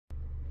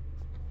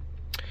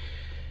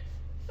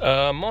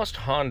Most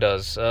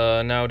Hondas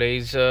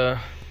nowadays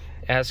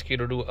ask you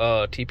to do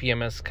a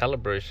TPMS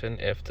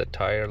calibration if the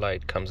tire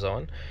light comes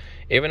on.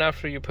 Even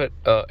after you put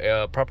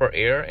proper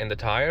air in the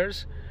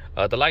tires,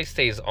 the light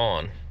stays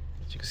on.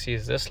 As you can see,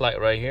 is this light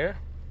right here,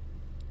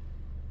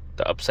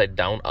 the upside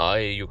down eye,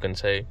 you can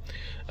say.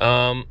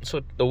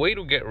 So the way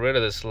to get rid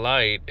of this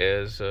light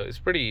is it's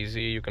pretty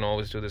easy. You can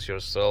always do this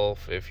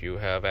yourself if you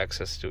have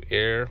access to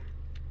air.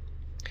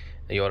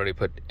 You already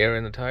put air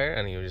in the tire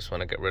and you just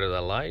want to get rid of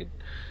the light.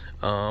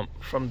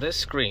 From this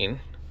screen,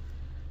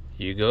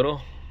 you go to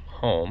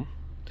home.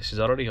 This is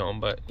already home,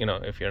 but you know,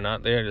 if you're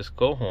not there, just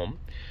go home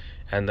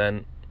and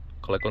then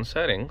click on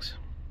settings,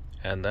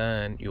 and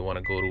then you want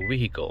to go to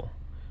vehicle.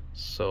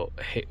 So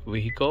hit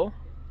vehicle,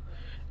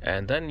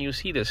 and then you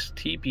see this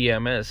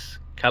TPMS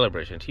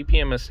calibration.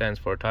 TPMS stands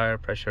for tire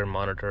pressure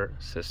monitor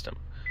system.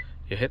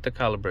 You hit the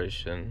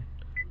calibration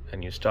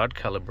and you start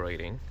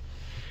calibrating,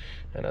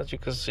 and as you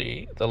can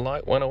see, the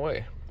light went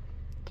away.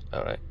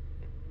 All right,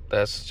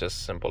 that's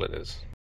just simple it is.